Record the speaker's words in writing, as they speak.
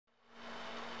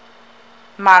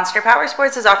Monster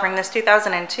Powersports is offering this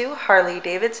 2002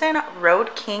 Harley-Davidson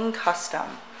Road King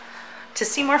Custom. To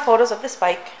see more photos of this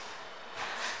bike,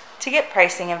 to get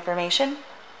pricing information,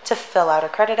 to fill out a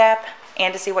credit app,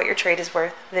 and to see what your trade is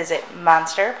worth, visit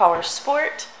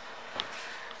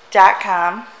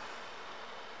monsterpowersport.com.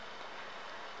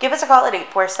 Give us a call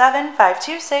at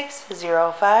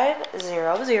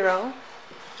 847-526-0500.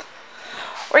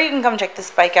 Or you can come check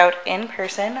this bike out in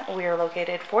person. We are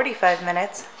located 45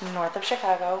 minutes north of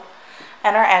Chicago.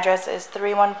 And our address is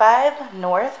 315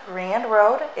 North Rand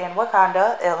Road in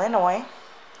Wauconda, Illinois.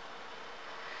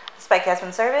 This bike has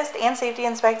been serviced and safety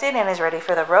inspected and is ready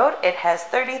for the road. It has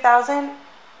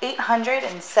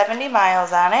 30,870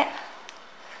 miles on it.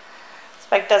 This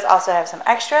bike does also have some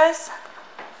extras.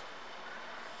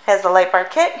 It has the light bar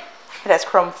kit. It has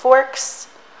chrome forks.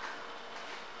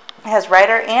 It has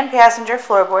rider and passenger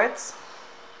floorboards,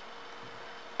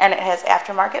 and it has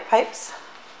aftermarket pipes.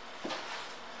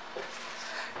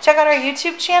 Check out our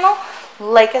YouTube channel,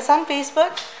 like us on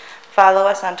Facebook, follow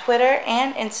us on Twitter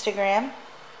and Instagram.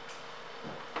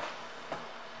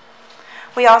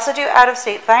 We also do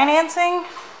out-of-state financing,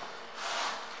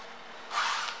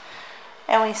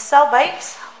 and we sell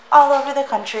bikes all over the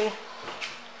country.